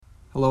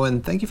Hello,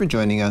 and thank you for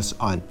joining us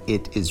on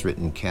It Is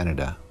Written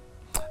Canada.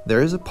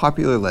 There is a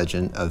popular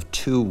legend of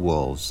two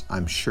wolves.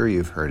 I'm sure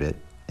you've heard it.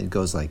 It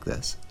goes like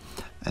this.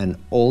 An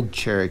old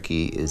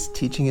Cherokee is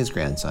teaching his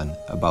grandson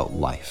about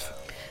life.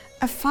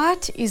 A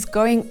fight is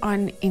going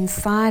on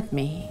inside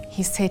me,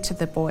 he said to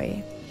the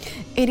boy.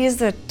 It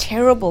is a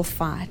terrible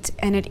fight,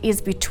 and it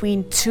is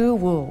between two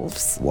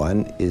wolves.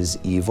 One is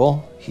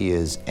evil. He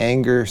is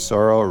anger,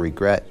 sorrow,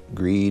 regret,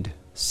 greed,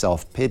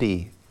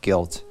 self-pity,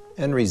 guilt,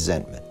 and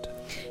resentment.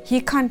 He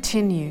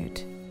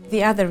continued,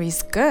 the other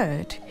is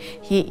good.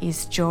 He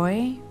is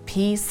joy,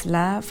 peace,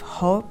 love,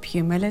 hope,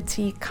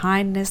 humility,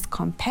 kindness,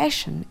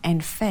 compassion,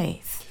 and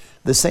faith.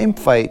 The same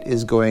fight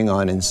is going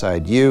on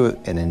inside you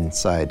and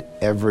inside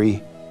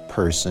every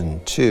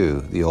person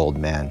too, the old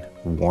man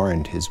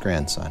warned his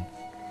grandson.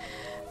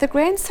 The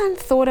grandson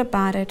thought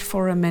about it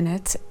for a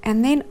minute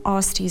and then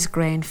asked his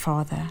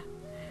grandfather,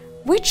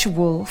 which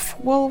wolf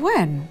will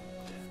win?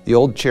 The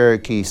old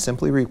Cherokee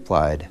simply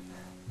replied,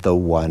 the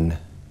one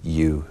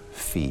you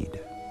feed.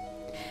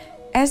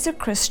 As a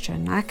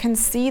Christian, I can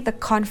see the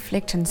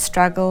conflict and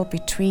struggle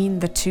between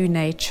the two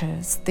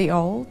natures, the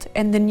old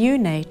and the new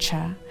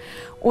nature,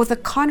 or the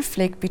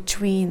conflict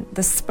between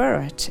the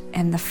spirit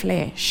and the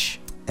flesh.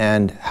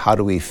 And how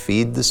do we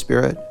feed the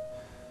spirit?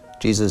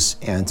 Jesus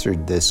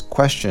answered this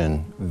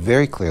question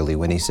very clearly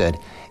when he said,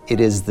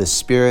 it is the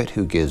spirit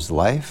who gives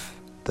life,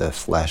 the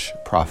flesh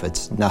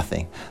profits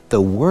nothing.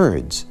 The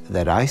words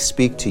that I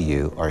speak to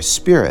you are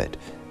spirit,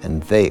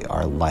 and they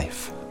are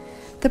life.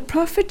 The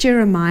prophet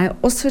Jeremiah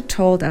also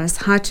told us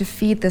how to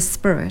feed the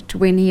spirit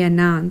when he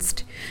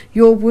announced,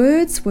 your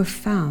words were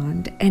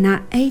found, and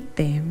I ate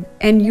them,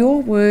 and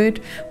your word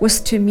was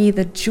to me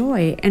the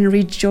joy and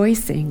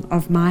rejoicing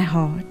of my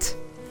heart.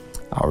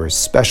 Our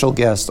special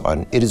guest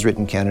on It Is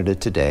Written Canada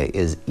today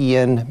is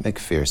Ian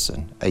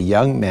McPherson, a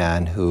young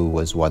man who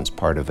was once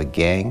part of a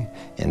gang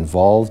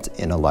involved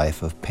in a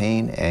life of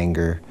pain,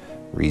 anger,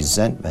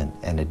 resentment,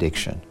 and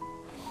addiction.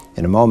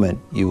 In a moment,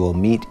 you will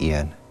meet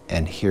Ian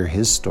and hear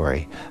his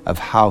story of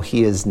how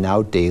he is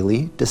now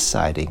daily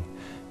deciding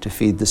to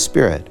feed the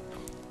spirit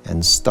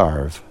and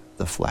starve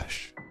the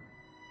flesh.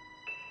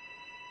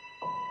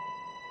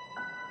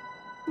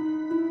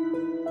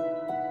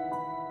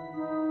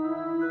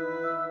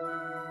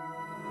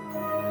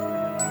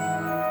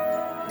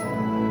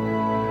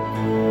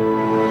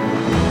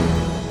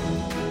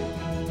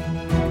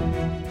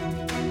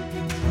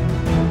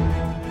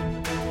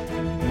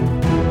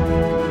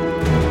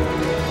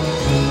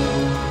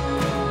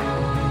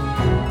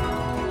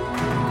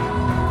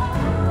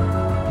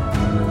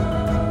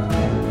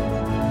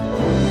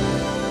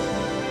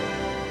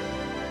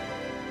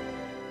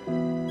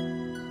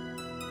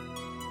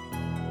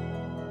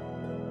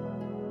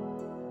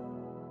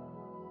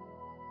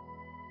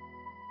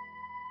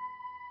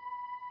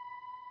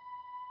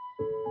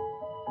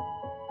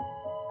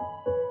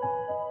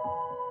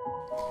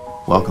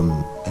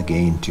 Welcome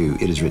again to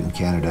It Is Written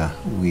Canada.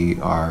 We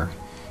are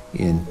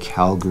in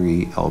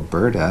Calgary,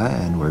 Alberta,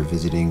 and we're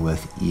visiting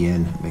with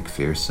Ian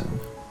McPherson.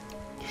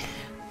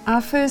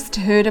 I first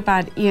heard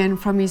about Ian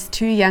from his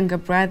two younger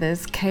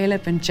brothers,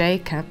 Caleb and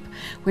Jacob,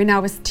 when I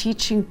was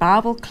teaching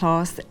Bible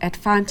class at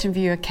Fountain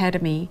View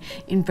Academy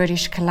in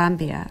British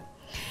Columbia.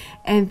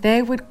 And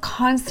they would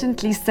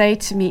constantly say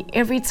to me,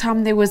 every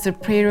time there was a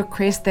prayer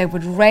request, they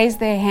would raise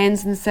their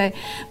hands and say,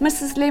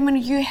 Mrs. Lemon,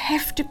 you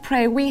have to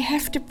pray. We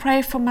have to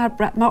pray for my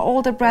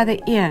older brother,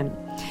 Ian.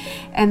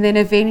 And then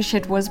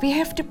eventually it was, we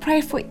have to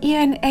pray for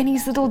Ian and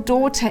his little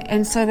daughter.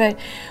 And so that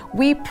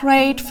we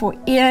prayed for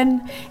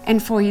Ian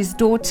and for his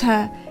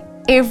daughter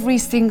every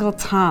single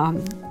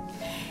time.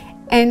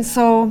 And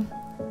so,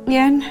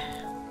 Ian,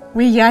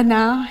 we're here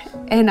now,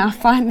 and I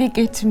finally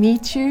get to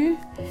meet you.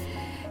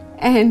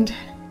 And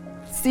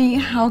see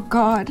how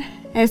God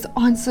has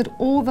answered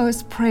all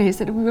those prayers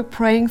that we were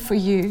praying for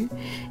you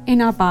in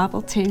our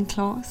Bible 10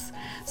 class.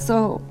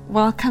 So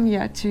welcome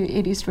here to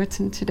It Is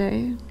Written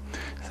today.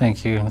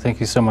 Thank you. Thank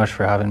you so much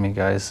for having me,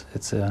 guys.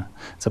 It's a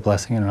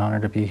blessing and an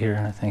honor to be here,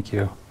 and I thank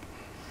you.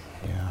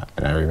 Yeah,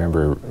 and I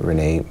remember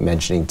Renee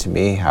mentioning to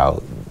me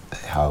how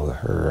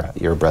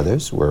your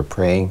brothers were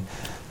praying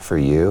for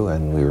you,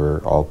 and we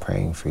were all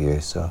praying for you.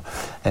 So,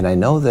 and I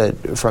know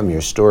that from your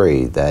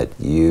story that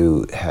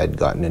you had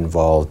gotten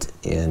involved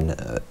in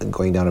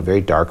going down a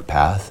very dark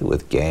path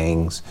with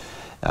gangs.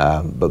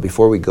 But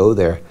before we go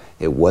there,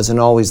 it wasn't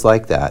always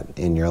like that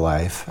in your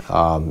life.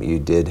 You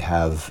did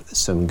have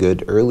some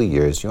good early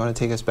years. You want to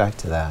take us back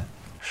to that?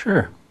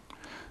 Sure.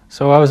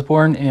 So I was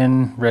born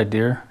in Red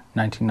Deer,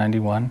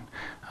 1991.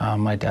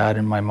 My dad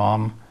and my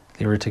mom,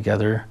 they were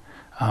together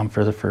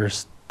for the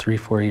first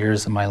 3-4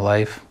 years of my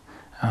life.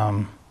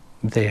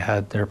 They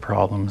had their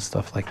problems,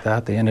 stuff like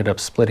that. They ended up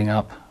splitting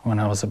up when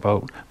I was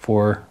about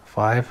 4 or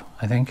 5,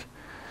 I think.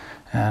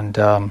 And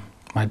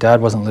my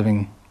dad wasn't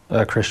living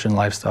a Christian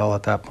lifestyle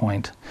at that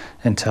point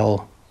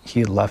until he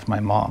had left my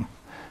mom.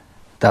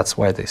 That's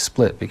why they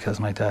split, because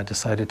my dad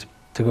decided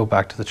to go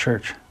back to the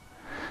church.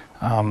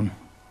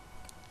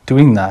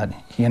 Doing that,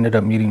 he ended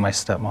up meeting my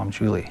stepmom,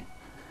 Julie.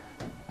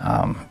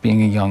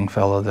 Being a young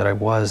fellow that I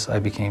was, I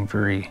became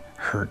very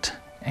hurt,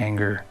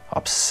 anger,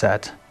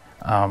 upset.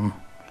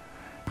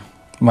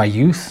 My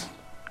youth,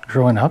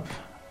 growing up,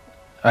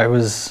 I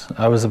was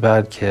a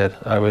bad kid.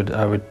 I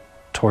would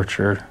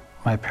torture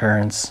my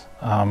parents.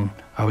 I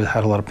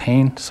had a lot of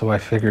pain, so I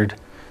figured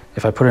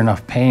if I put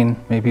enough pain,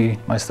 maybe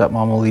my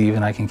stepmom will leave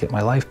and I can get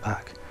my life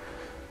back.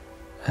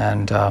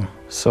 And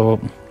so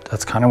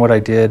that's kind of what I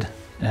did,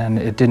 and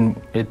it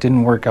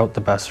didn't work out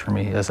the best for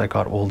me as I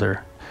got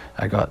older.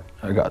 I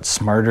got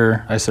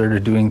smarter. I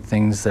started doing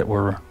things that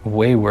were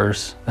way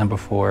worse than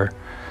before.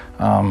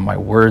 My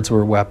words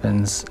were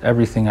weapons.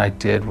 Everything I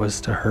did was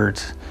to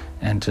hurt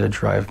and to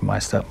drive my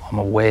stepmom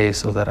away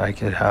so that I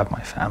could have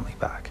my family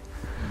back.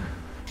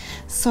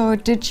 So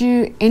did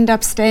you end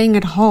up staying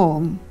at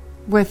home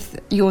with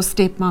your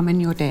stepmom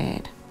and your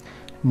dad?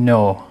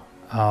 No.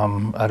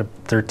 At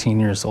 13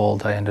 years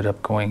old, I ended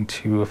up going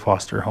to a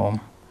foster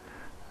home.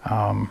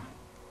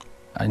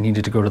 I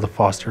needed to go to the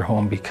foster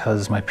home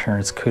because my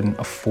parents couldn't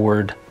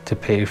afford to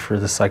pay for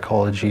the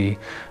psychology,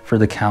 for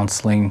the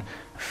counseling,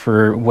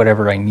 for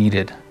whatever I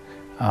needed.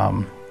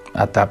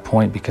 At that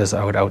point, because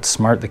I would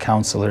outsmart the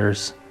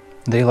counselors,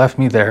 they left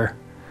me there.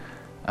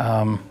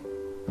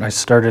 I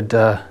started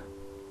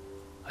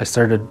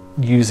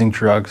using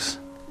drugs,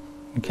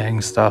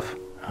 gang stuff.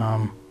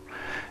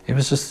 It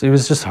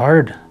was just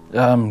hard.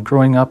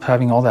 Growing up,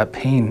 having all that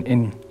pain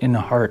in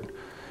the heart,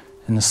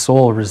 in the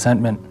soul,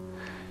 resentment.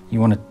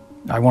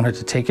 I wanted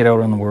to take it out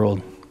on the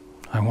world.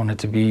 I wanted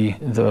to be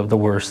the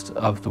worst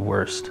of the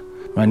worst.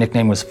 My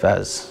nickname was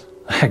Fez.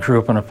 I grew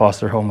up in a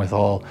foster home with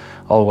all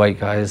white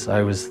guys.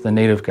 I was the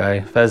native guy.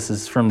 Fez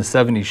is from the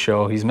 70s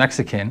show. He's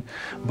Mexican,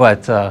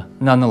 but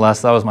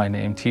nonetheless, that was my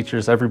name.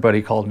 Teachers,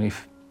 everybody called me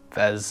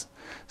Fez.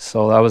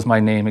 So that was my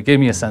name. It gave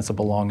me a sense of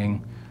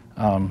belonging,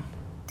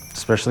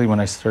 especially when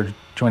I started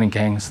joining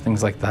gangs,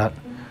 things like that.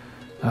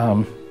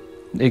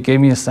 It gave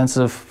me a sense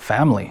of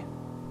family,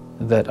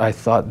 that I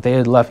thought they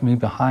had left me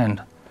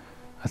behind.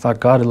 I thought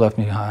God had left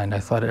me behind. I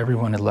thought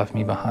everyone had left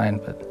me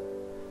behind, but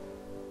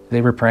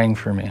they were praying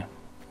for me.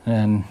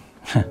 And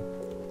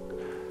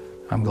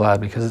I'm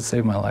glad because it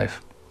saved my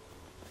life.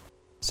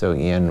 So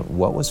Ian,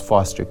 what was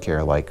foster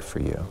care like for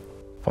you?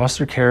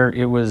 Foster care,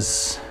 it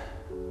was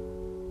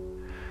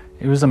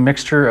a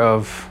mixture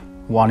of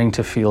wanting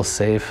to feel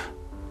safe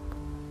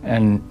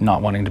and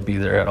not wanting to be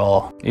there at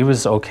all. It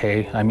was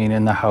okay. I mean,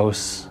 in the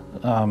house,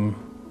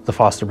 the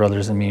foster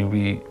brothers and me,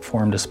 we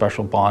formed a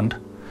special bond.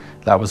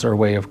 That was our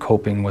way of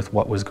coping with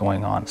what was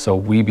going on. So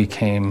we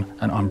became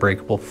an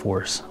unbreakable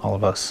force, all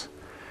of us.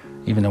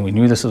 Even though we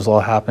knew this was all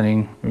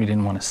happening, we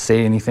didn't want to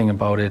say anything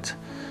about it.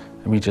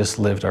 We just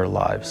lived our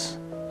lives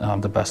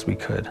the best we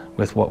could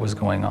with what was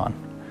going on.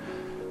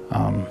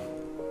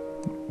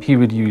 He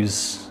would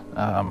use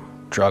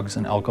drugs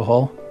and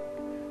alcohol,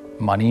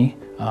 money.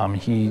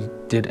 He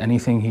did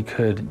anything he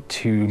could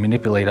to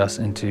manipulate us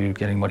into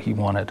getting what he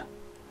wanted.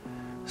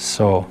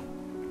 So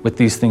with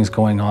these things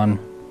going on,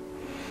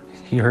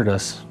 he hurt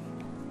us,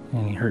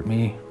 and he hurt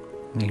me,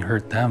 and he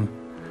hurt them,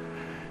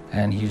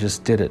 and he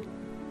just did it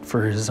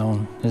for his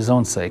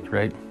own sake,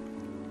 right?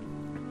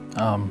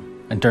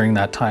 And during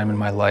that time in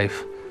my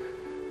life,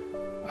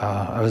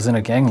 I was in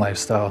a gang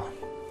lifestyle.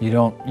 You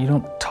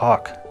don't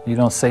talk, you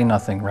don't say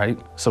nothing, right?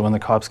 So when the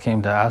cops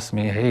came to ask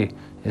me, hey,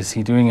 is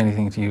he doing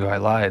anything to you? I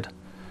lied.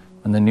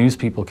 When the news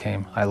people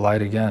came, I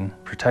lied again,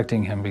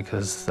 protecting him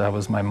because that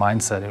was my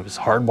mindset. It was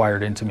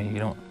hardwired into me.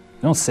 You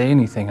don't say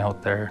anything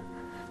out there.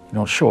 You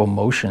don't show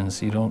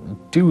emotions. You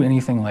don't do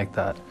anything like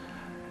that.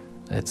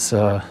 It's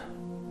a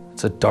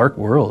dark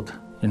world.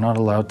 You're not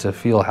allowed to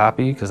feel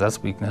happy because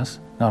that's weakness.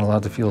 You're not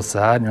allowed to feel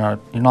sad. You're not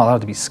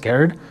allowed to be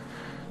scared.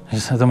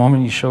 Just at the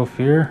moment you show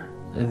fear,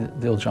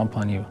 they'll jump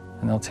on you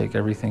and they'll take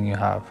everything you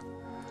have.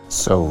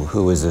 So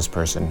who was this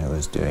person who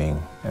was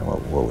doing, and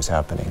what was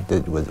happening?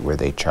 Were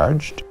they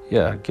charged?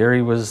 Yeah,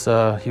 Gary was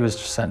he was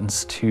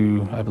sentenced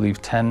to, I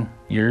believe, 10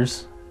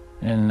 years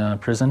in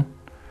prison.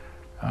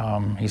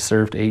 He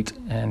served 8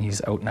 and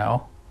he's out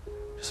now.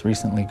 Just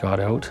recently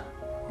got out.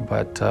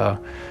 But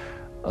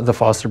the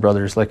foster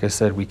brothers, like I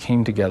said, we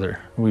came together.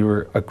 We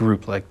were a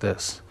group like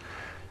this.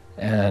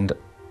 And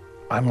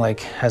I'm like,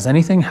 has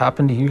anything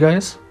happened to you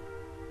guys?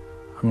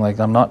 I'm like,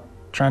 I'm not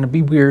trying to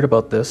be weird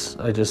about this.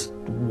 I just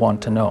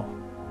want to know.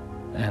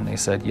 And they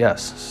said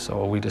yes.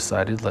 So we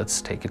decided,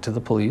 let's take it to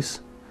the police.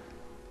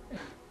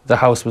 The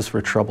house was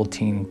for troubled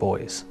teen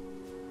boys.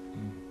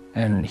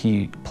 And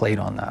he played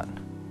on that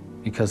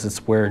because it's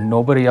where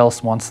nobody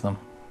else wants them.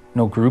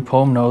 No group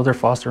home, no other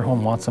foster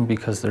home wants them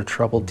because they're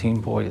troubled teen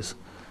boys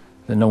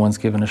that no one's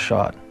given a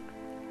shot.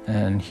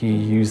 And he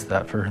used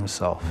that for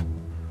himself,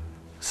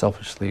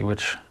 selfishly,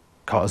 which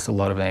caused a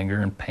lot of anger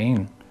and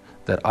pain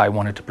that I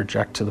wanted to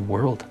project to the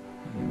world.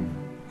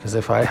 Because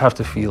if I have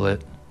to feel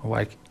it,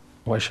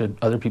 why should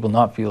other people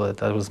not feel it?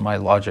 That was my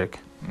logic.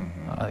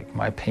 Like,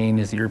 my pain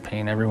is your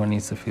pain. Everyone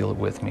needs to feel it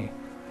with me.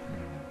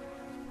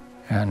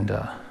 And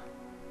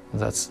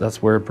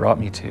that's where it brought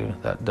me to.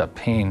 That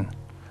pain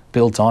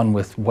built on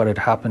with what had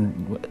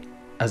happened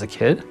as a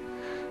kid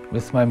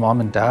with my mom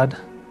and dad.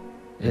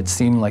 it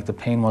seemed like the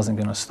pain wasn't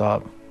going to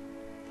stop.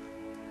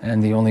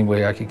 And the only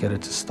way I could get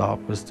it to stop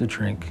was to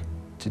drink,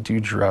 to do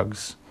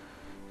drugs,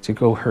 to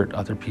go hurt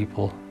other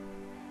people,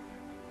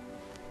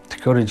 to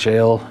go to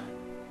jail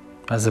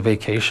as a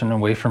vacation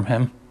away from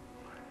him,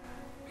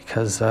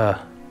 because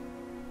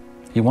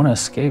you want to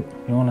escape.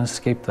 You want to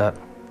escape that.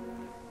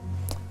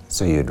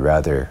 So you'd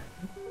rather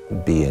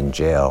be in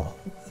jail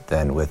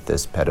than with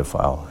this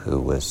pedophile who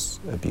was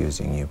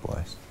abusing you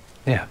boys?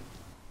 Yeah.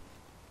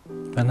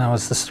 And that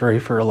was the story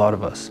for a lot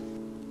of us.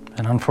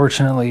 And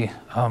unfortunately,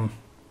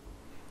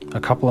 a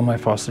couple of my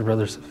foster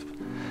brothers have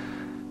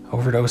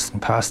overdosed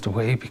and passed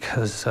away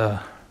because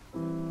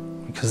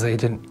they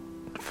didn't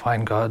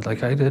find God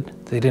like I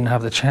did. They didn't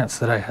have the chance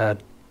that I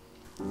had.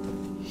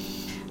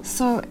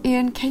 So,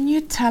 Ian, can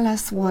you tell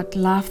us what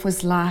life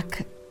was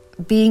like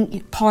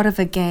being part of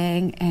a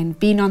gang and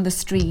being on the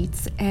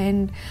streets?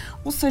 And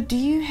also, do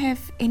you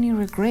have any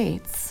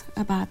regrets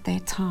about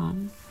that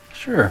time?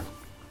 Sure.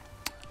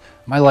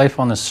 My life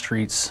on the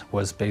streets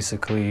was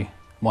basically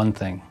one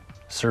thing: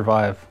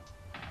 survive.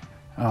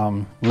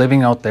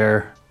 Living out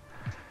there,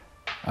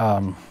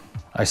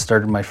 I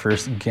started my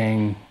first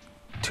gang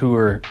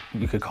tour,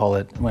 you could call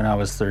it, when I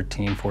was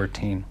 13,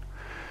 14.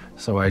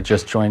 So I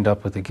just joined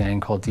up with a gang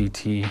called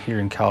DT here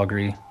in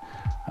Calgary.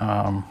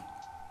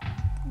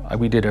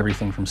 We did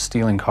everything from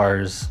stealing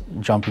cars,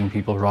 jumping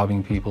people,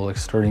 robbing people,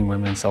 extorting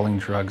women, selling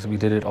drugs. We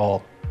did it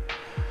all.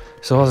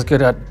 So I was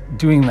good at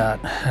doing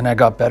that, and I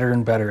got better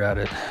and better at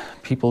it.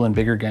 People in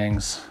bigger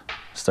gangs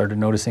started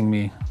noticing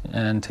me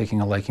and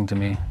taking a liking to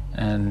me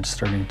and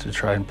starting to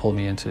try and pull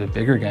me into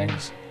bigger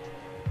gangs.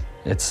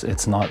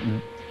 It's not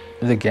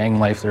the gang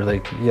life. They're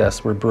like,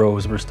 yes, we're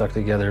bros, we're stuck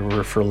together,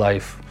 we're for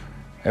life,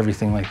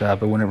 everything like that.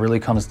 But when it really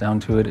comes down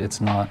to it,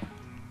 it's not.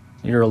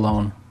 You're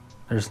alone.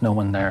 There's no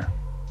one there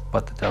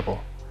but the devil.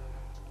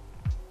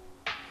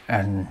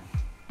 And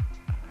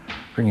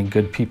bringing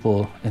good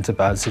people into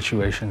bad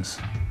situations.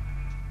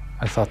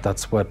 I thought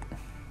that's what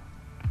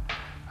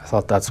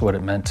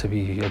it meant to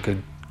be a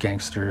good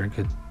gangster, a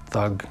good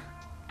thug,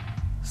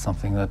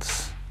 something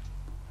that's,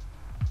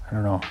 I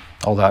don't know,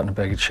 all that in a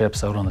bag of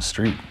chips out on the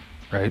street,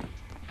 right?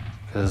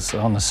 Because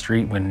on the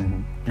street,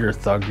 when you're a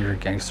thug, you're a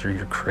gangster,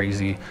 you're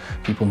crazy,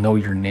 people know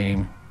your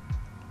name,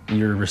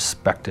 you're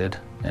respected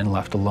and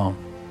left alone.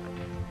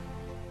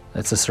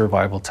 It's a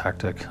survival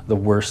tactic. The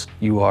worse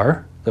you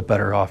are, the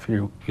better off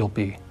you'll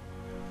be.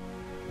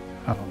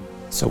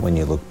 So when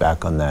you look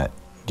back on that,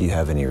 do you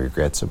have any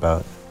regrets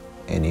about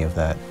any of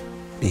that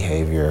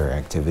behavior or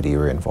activity you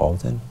were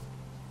involved in?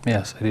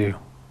 Yes, I do.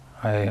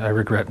 I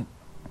regret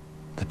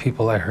the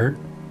people I hurt,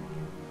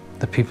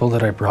 the people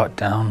that I brought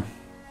down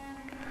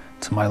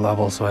to my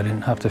level so I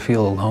didn't have to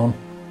feel alone.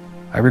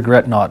 I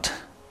regret not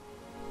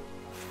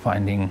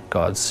finding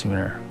God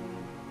sooner.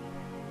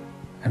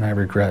 And I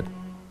regret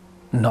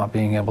not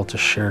being able to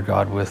share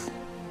God with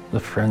the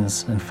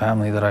friends and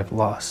family that I've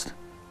lost.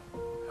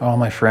 All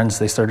my friends,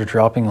 they started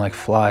dropping like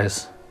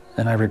flies,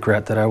 and I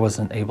regret that I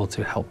wasn't able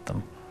to help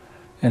them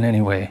in any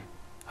way.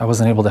 I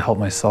wasn't able to help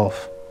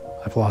myself.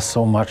 I've lost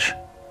so much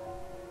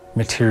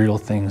material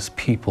things,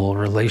 people,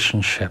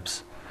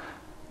 relationships.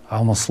 I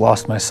almost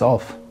lost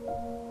myself.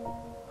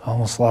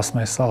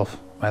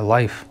 My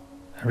life,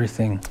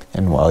 everything.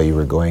 And while you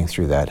were going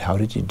through that, how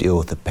did you deal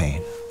with the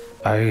pain?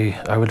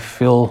 I would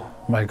fill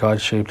my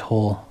God-shaped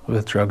hole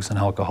with drugs and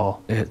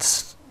alcohol.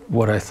 It's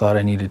what I thought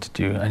I needed to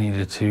do. I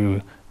needed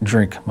to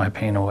drink my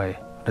pain away.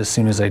 But as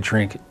soon as I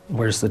drink,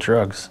 where's the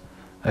drugs?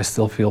 I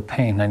still feel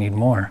pain. I need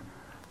more.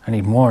 I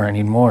need more.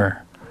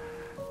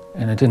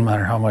 And it didn't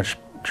matter how much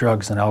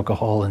drugs and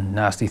alcohol and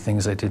nasty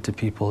things I did to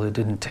people. It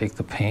didn't take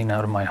the pain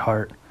out of my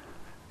heart.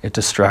 It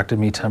distracted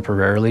me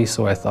temporarily,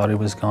 so I thought it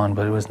was gone,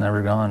 but it was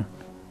never gone.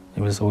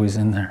 It was always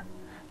in there,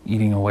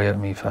 eating away at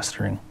me,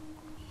 festering.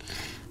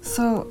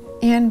 So,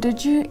 Ian,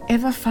 did you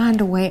ever find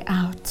a way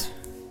out?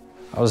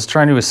 I was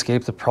trying to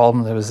escape the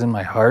problem that was in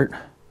my heart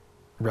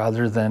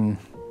rather than,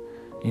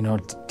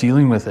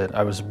 dealing with it.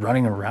 I was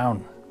running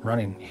around,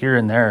 running here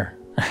and there.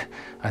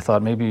 I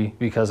thought maybe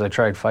because I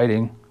tried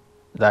fighting,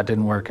 that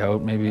didn't work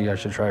out, maybe I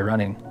should try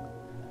running.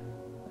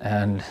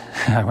 And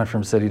I went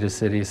from city to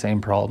city,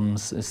 same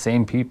problems,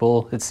 same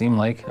people. It seemed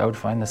like I would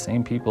find the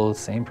same people, the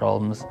same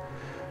problems.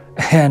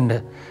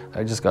 And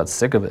I just got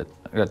sick of it.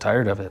 I got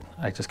tired of it.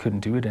 I just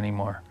couldn't do it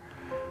anymore.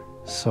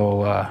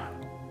 So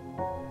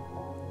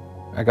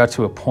I got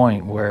to a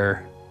point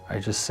where I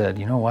just said,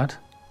 you know what?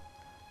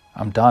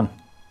 I'm done.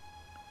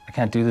 I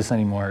can't do this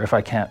anymore. If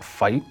I can't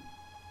fight,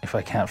 if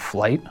I can't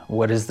flight,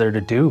 what is there to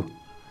do?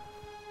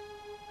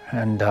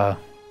 And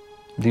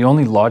the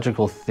only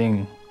logical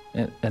thing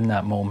in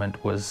that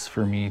moment was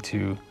for me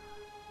to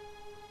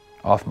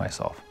off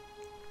myself.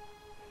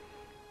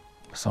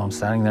 So I'm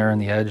standing there on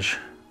the edge,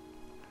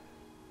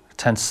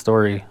 10th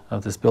story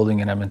of this building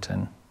in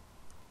Edmonton,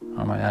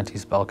 on my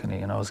auntie's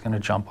balcony, and I was going to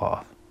jump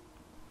off.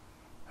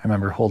 I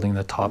remember holding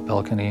the top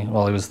balcony.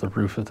 Well, it was the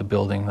roof of the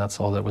building. That's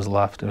all that was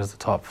left. It was the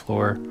top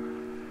floor.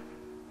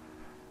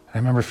 I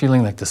remember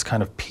feeling like this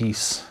kind of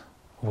peace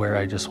where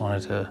I just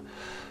wanted to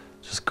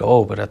just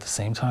go, but at the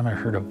same time I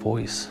heard a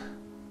voice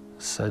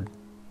said,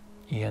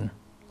 "Ian,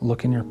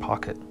 look in your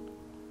pocket."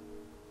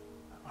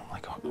 I'm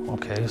like, "Oh,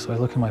 okay." So I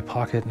look in my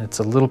pocket, and it's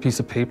a little piece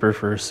of paper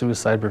for a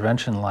suicide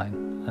prevention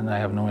line. And I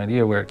have no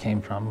idea where it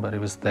came from, but it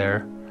was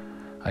there.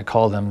 I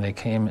called them, they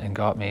came and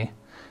got me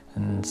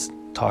and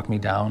talked me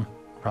down,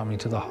 brought me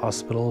to the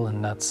hospital,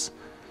 and that's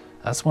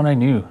when I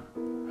knew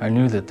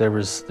that there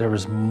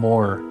was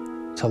more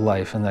to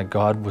life and that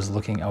God was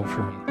looking out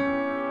for me.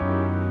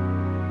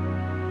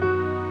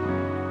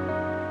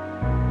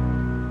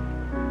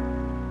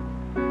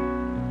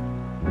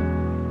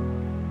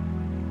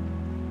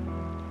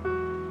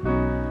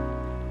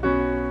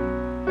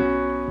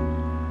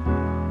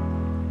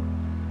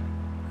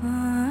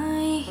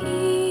 I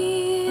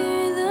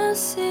hear the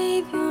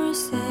Savior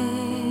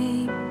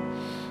say,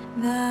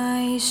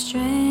 "Thy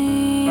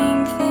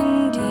strength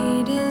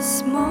indeed is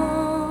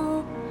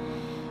small.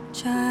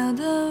 Child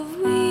of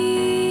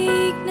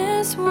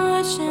weakness,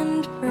 watch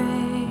and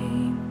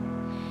pray.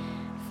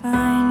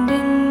 Find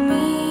in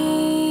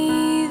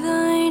me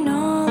thine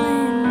all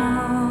in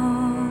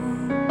all."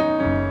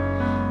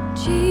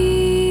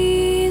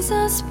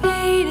 Jesus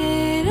paid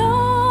it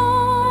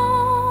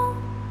all.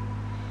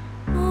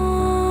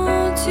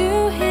 All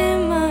to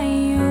him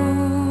I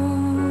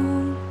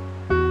owe.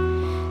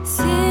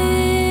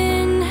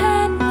 Sin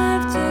had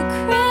left a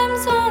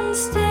crimson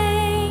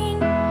stain.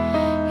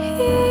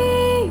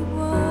 He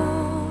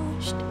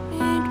washed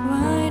it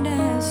white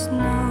as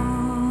snow.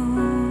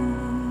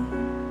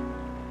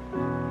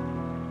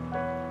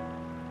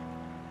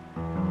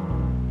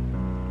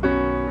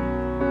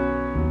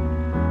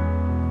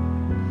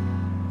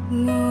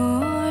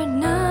 Lord,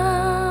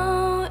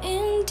 now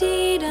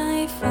indeed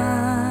I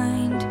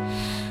find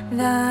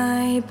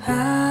thy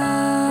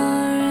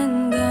power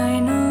and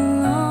thine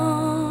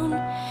alone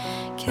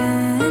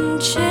can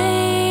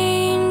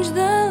change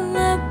the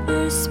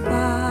leper's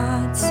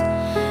spots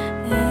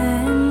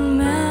and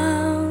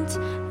melt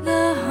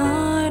the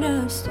heart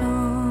of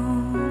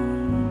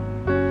stone.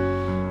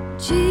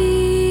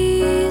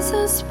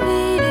 Jesus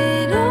paid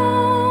it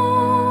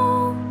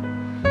all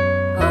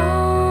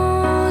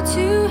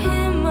to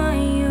him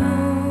I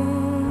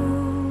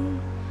owe.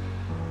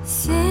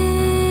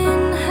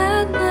 Sin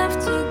had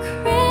left a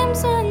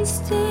crimson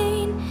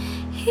stain.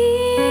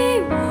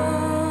 He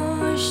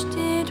washed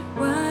it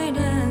white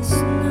as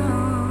snow.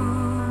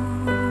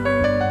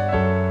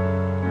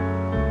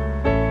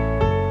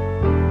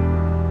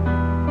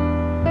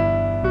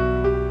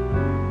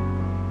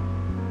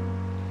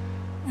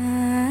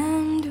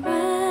 And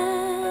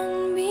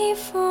when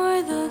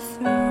before the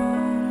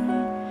throne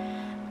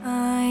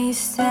I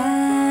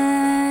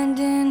stand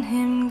in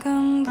him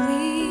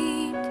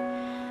complete,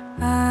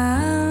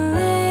 I'll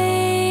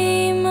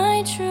lay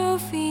my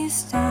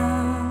trophies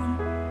down,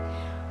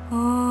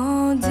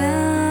 all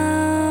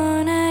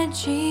down at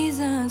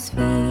Jesus'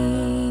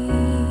 feet.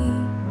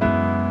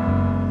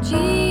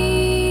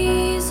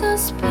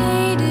 Jesus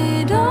paid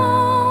it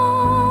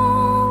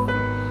all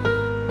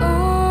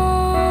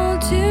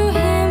to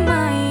him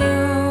I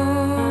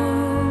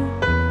owe.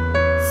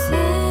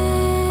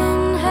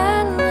 Sin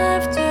had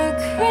left a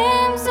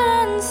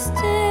crimson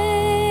stain.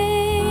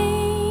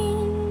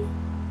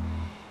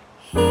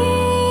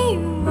 He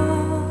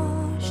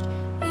washed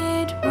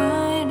it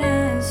white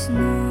as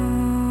snow.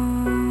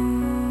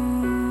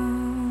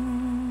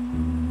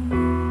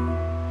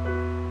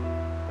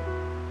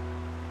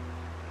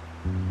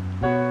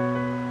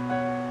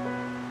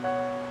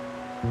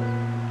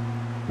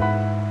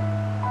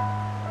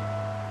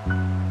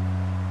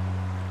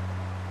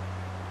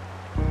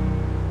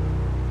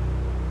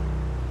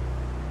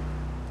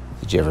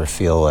 Did you ever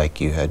feel like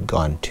you had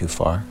gone too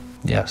far?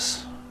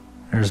 Yes,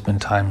 there's been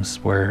times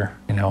where,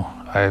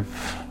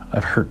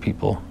 I've hurt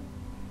people.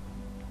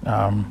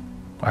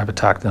 I've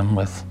attacked them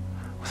with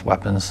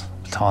weapons,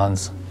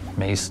 batons,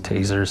 mace,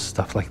 tasers,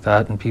 stuff like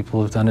that, and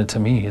people have done it to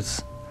me.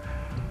 It's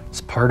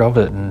part of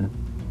it, and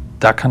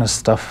that kind of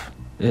stuff,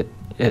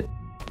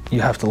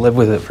 you have to live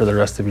with it for the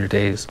rest of your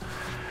days.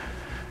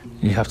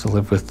 You have to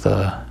live with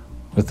the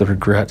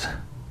regret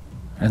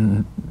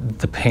and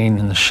the pain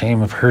and the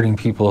shame of hurting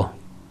people.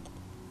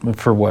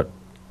 For what?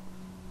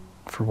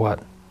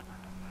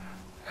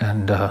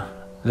 And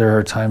there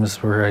are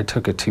times where I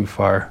took it too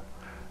far.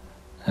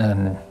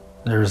 And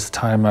there was a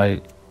time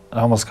I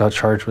almost got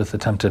charged with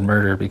attempted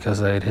murder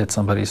because I had hit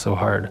somebody so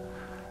hard.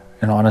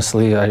 And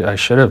honestly, I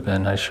should have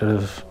been. I should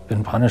have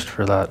been punished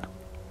for that.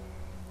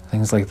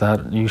 Things like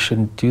that, you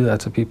shouldn't do that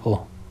to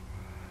people.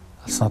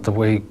 That's not the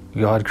way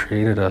God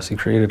created us. He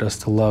created us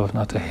to love,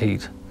 not to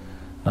hate,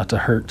 not to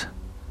hurt.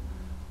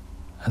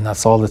 And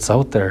that's all that's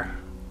out there.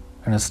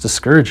 And it's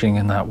discouraging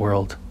in that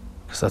world,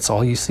 because that's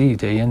all you see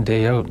day in,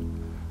 day out.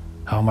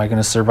 How am I going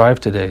to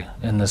survive today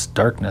in this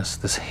darkness,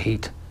 this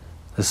hate,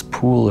 this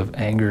pool of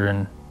anger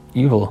and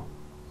evil?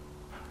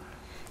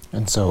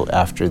 And so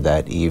after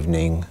that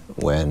evening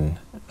when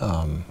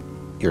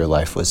your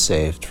life was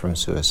saved from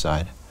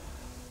suicide,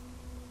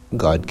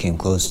 God came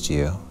close to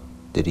you.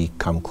 Did he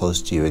come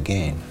close to you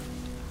again?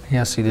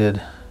 Yes, he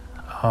did.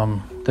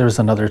 There was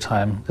another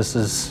time. This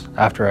is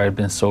after I had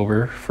been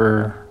sober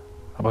for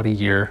about a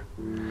year,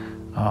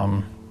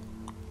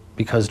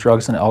 because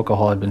drugs and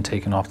alcohol had been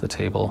taken off the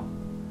table.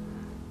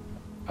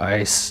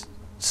 I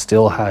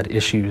still had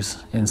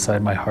issues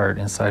inside my heart,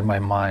 inside my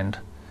mind,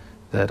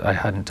 that I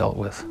hadn't dealt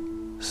with.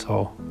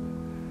 So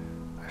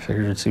I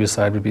figured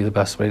suicide would be the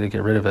best way to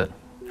get rid of it.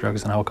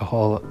 Drugs and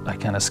alcohol, I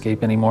can't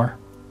escape anymore.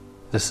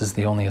 This is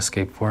the only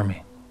escape for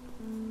me.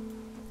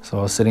 So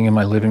I was sitting in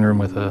my living room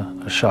with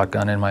a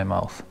shotgun in my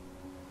mouth,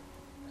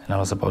 and I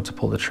was about to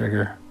pull the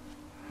trigger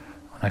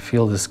when I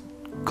feel this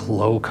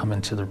glow come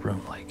into the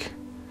room. Like,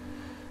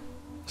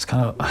 it's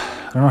kind of,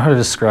 I don't know how to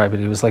describe it.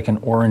 It was like an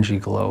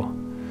orangey glow.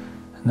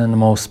 And then the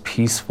most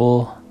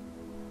peaceful,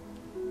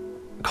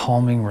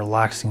 calming,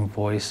 relaxing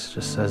voice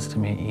just says to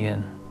me,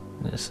 Ian,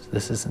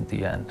 this isn't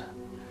the end.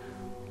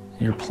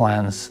 Your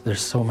plans, there's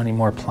so many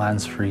more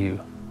plans for you.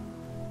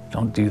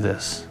 Don't do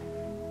this.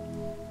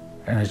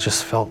 And it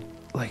just felt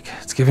like,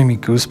 it's giving me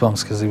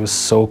goosebumps because it was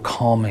so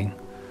calming.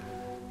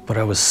 But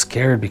I was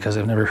scared because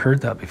I've never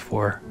heard that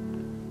before.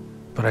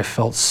 But I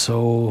felt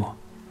so,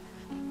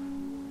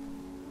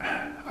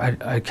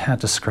 I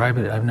can't describe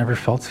it. I've never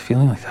felt a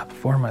feeling like that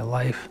before in my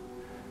life.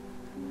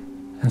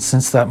 And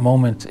since that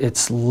moment,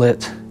 it's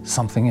lit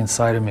something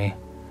inside of me,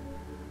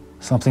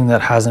 something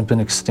that hasn't been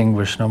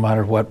extinguished no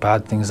matter what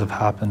bad things have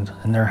happened.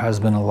 And there has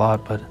been a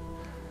lot, but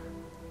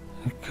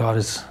God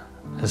has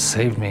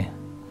saved me.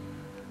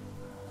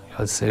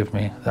 God saved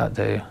me that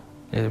day.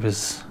 It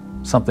was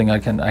something I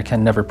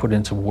can never put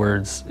into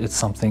words. It's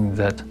something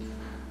that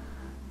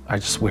I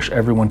just wish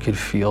everyone could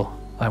feel.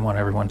 I want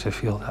everyone to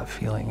feel that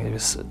feeling.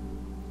 It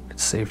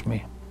saved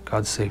me.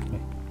 God saved me.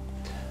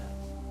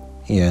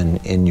 Ian,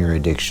 in your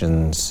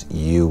addictions,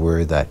 you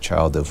were that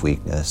child of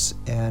weakness,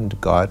 and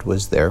God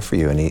was there for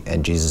you,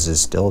 and Jesus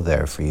is still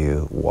there for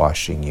you,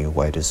 washing you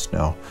white as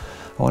snow.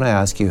 I want to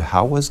ask you,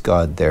 how was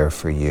God there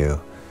for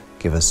you?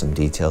 Give us some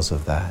details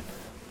of that.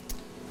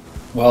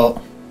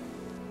 Well,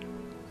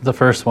 the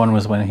first one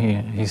was when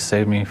he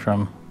saved me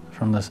from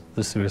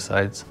the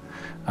suicides.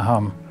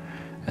 And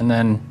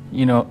then,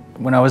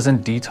 when I was in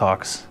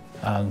detox,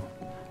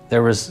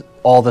 there was,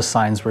 all the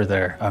signs were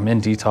there. I'm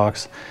in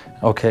detox.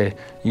 Okay,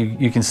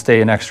 you can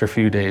stay an extra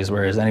few days,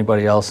 whereas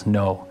anybody else,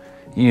 no.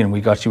 Ian, we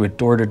got you a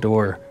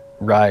door-to-door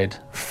ride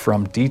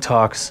from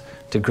detox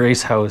to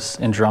Grace House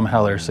in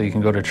Drumheller so you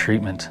can go to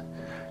treatment.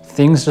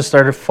 Things just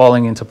started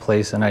falling into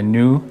place, and I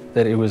knew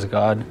that it was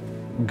God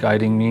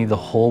guiding me the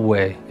whole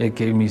way. It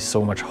gave me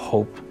so much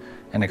hope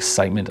and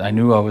excitement. I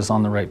knew I was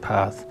on the right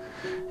path.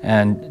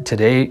 And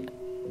today,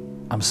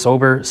 I'm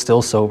sober,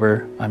 still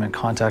sober. I'm in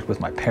contact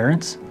with my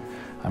parents.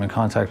 I'm in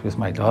contact with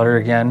my daughter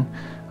again.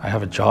 I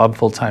have a job,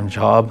 full-time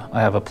job. I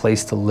have a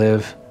place to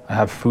live. I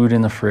have food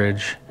in the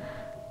fridge.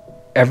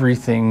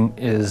 Everything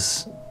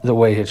is the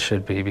way it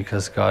should be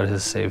because God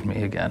has saved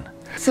me again.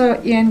 So,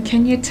 Ian,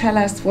 can you tell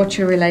us what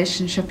your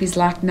relationship is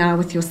like now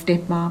with your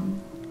stepmom?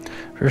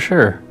 For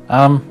sure.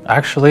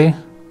 Actually,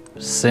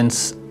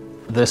 since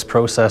this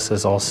process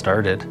has all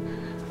started,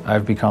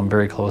 I've become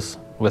very close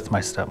with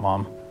my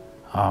stepmom.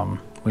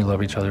 We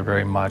love each other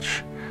very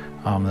much.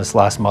 This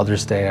last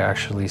Mother's Day, I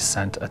actually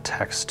sent a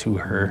text to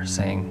her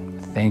saying,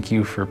 thank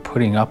you for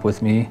putting up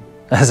with me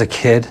as a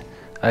kid.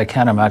 I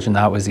can't imagine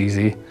that was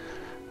easy.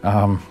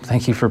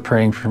 Thank you for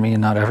praying for me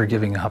and not ever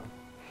giving up.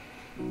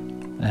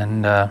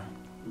 And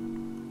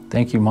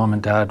thank you, Mom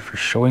and Dad, for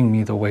showing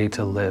me the way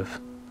to live.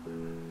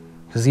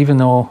 Because even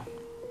though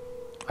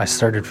I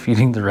started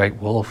feeding the right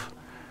wolf,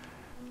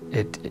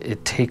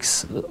 it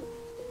takes,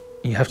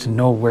 you have to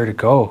know where to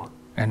go.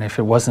 And if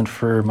it wasn't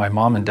for my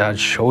mom and dad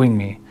showing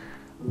me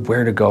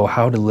where to go,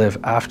 how to live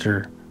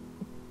after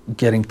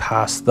getting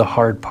past the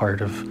hard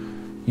part of,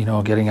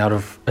 getting out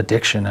of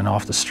addiction and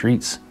off the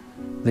streets,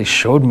 they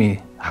showed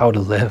me how to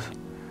live.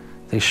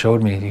 They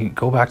showed me,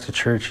 go back to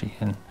church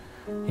and,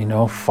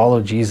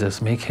 follow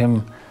Jesus, make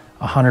him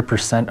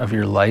 100% of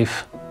your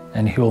life,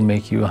 and he will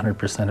make you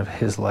 100% of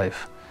his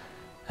life.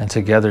 And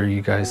together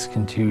you guys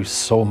can do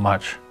so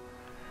much.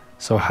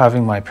 So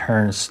having my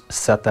parents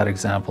set that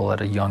example at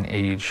a young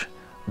age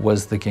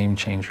was the game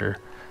changer.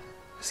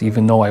 Because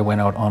even though I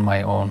went out on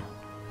my own,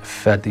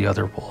 fed the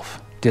other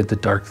wolf, did the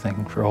dark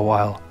thing for a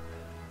while,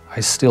 I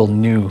still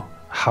knew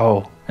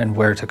how and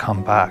where to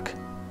come back.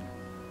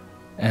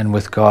 And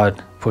with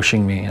God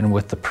pushing me and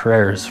with the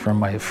prayers from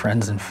my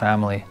friends and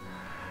family,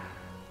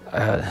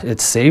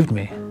 it saved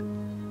me.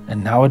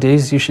 And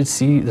nowadays you should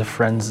see the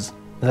friends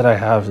that I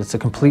have. It's a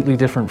completely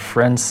different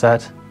friend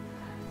set.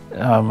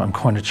 I'm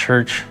going to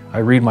church. I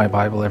read my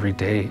Bible every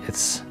day.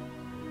 It's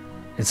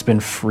been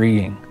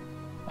freeing.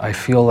 I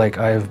feel like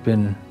I have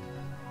been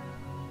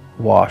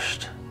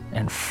washed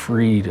and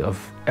freed of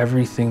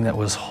everything that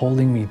was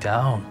holding me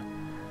down.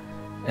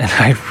 And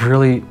I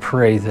really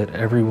pray that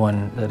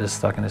everyone that is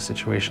stuck in a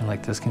situation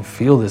like this can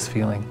feel this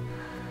feeling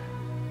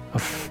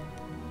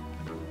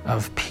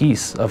of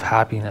peace, of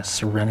happiness,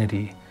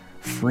 serenity,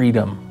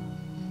 freedom.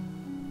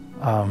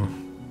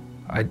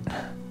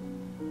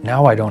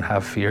 Now I don't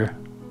have fear.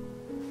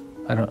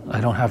 I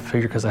don't have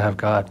fear because I have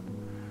God.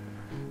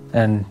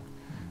 And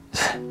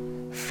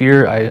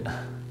fear, I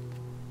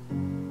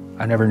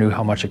I never knew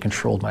how much it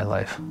controlled my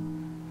life.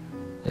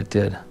 It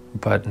did.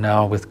 But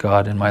now with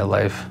God in my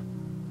life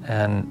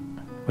and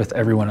with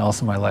everyone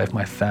else in my life,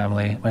 my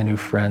family, my new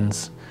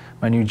friends,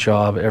 my new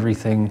job,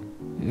 everything,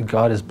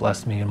 God has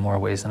blessed me in more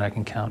ways than I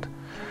can count.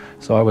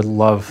 So I would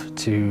love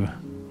to,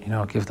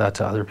 give that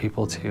to other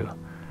people too.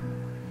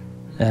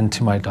 And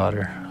to my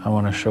daughter, I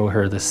want to show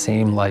her the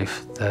same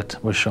life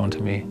that was shown to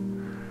me.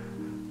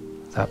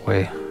 That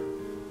way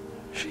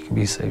she can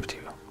be saved too.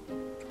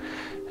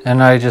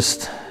 And I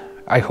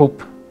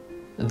hope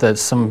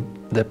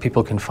that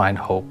people can find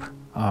hope.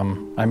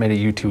 I made a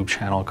YouTube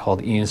channel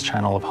called Ian's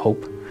Channel of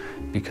Hope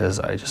because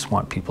I just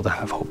want people to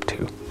have hope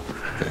too.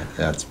 Okay,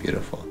 that's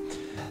beautiful.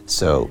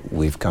 So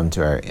we've come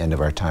to our end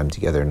of our time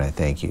together, and I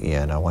thank you,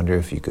 Ian. I wonder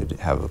if you could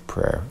have a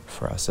prayer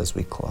for us as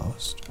we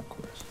close. Of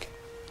course. Okay.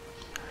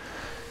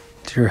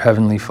 Dear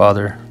Heavenly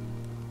Father,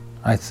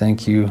 I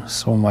thank you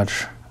so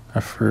much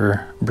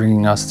for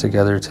bringing us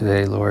together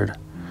today, Lord.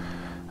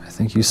 I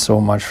thank you so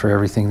much for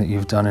everything that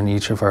you've done in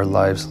each of our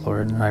lives,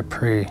 Lord, and I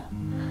pray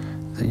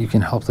that you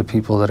can help the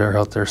people that are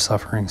out there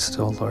suffering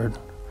still, Lord.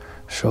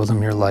 Show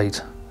them your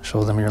light,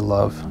 show them your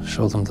love,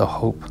 show them the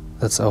hope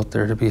that's out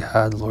there to be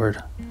had,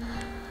 Lord.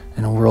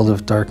 In a world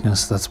of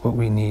darkness, that's what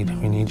we need.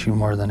 We need you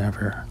more than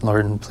ever,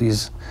 Lord, and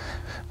please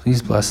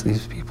bless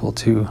these people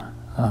too.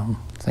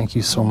 Thank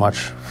you so much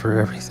for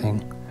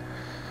everything.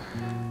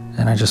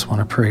 And I just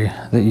want to pray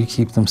that you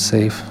keep them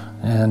safe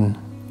and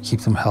keep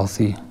them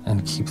healthy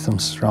and keep them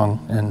strong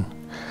and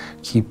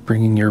keep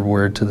bringing your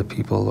word to the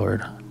people,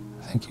 Lord.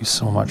 Thank you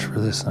so much for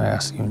this, and I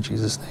ask you in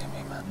Jesus' name,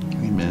 amen.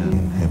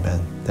 Amen.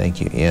 Amen.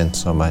 Thank you, Ian,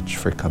 so much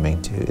for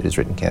coming to It Is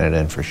Written Canada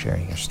and for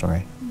sharing your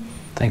story.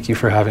 Thank you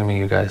for having me,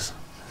 you guys.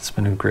 It's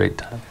been a great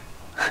time.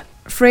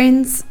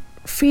 Friends,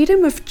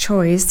 freedom of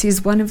choice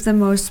is one of the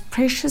most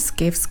precious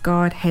gifts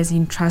God has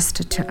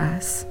entrusted to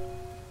us.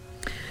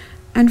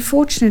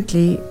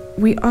 Unfortunately,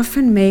 we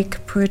often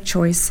make poor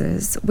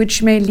choices,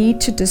 which may lead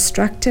to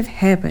destructive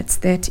habits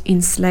that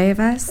enslave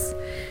us,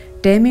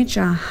 damage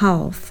our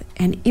health,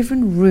 and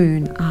even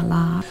ruin our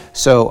lives.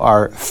 So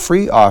our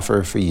free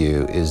offer for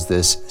you is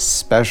this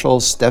special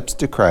Steps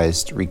to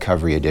Christ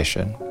Recovery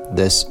Edition.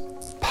 This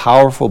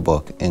powerful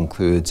book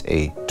includes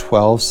a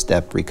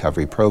 12-step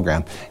recovery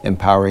program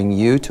empowering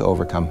you to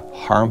overcome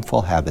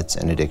harmful habits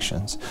and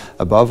addictions.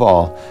 Above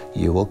all,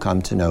 you will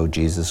come to know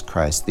Jesus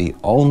Christ, the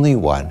only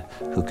one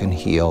who can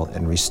heal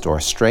and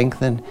restore,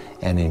 strengthen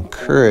and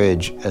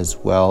encourage, as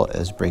well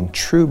as bring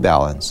true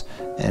balance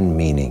and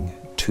meaning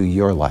to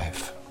your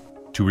life.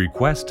 To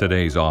request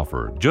today's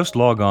offer, just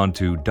log on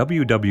to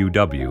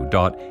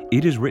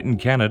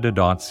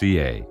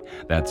www.itiswrittencanada.ca.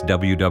 That's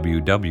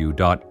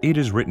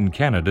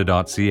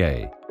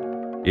www.itiswrittencanada.ca.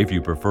 If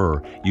you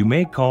prefer, you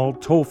may call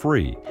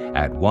toll-free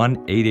at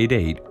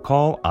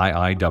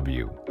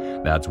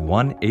 1-888-CALL-IIW. That's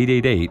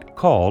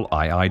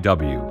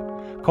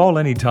 1-888-CALL-IIW. Call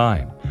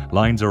anytime.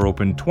 Lines are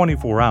open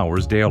 24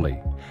 hours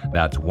daily.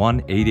 That's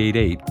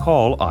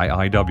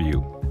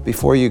 1-888-CALL-IIW.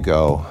 Before you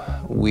go,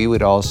 we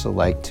would also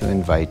like to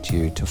invite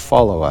you to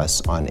follow us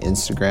on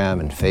Instagram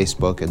and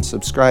Facebook and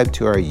subscribe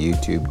to our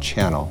YouTube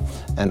channel,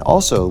 and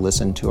also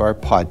listen to our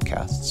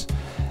podcasts.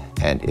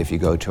 And if you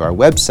go to our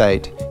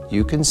website,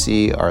 you can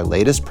see our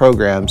latest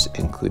programs,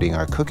 including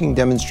our cooking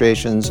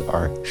demonstrations,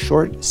 our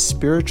short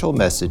spiritual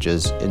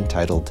messages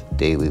entitled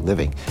Daily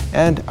Living,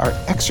 and our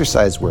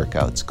exercise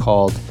workouts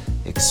called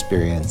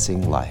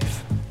Experiencing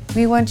Life.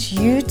 We want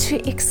you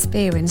to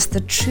experience the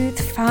truth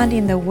found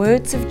in the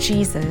words of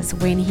Jesus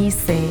when he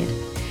said,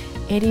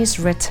 "It is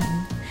written,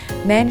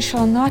 man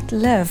shall not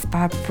live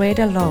by bread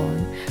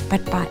alone,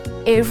 but by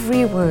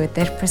every word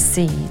that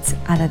proceeds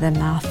out of the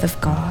mouth of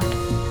God."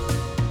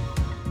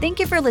 Thank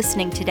you for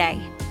listening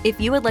today.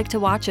 If you would like to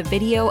watch a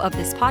video of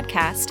this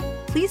podcast,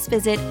 please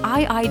visit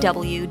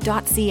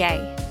iiw.ca,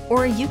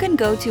 or you can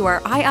go to our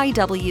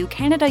IIW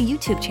Canada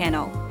YouTube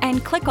channel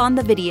and click on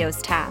the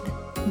Videos tab.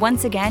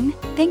 Once again,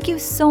 thank you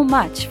so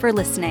much for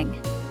listening.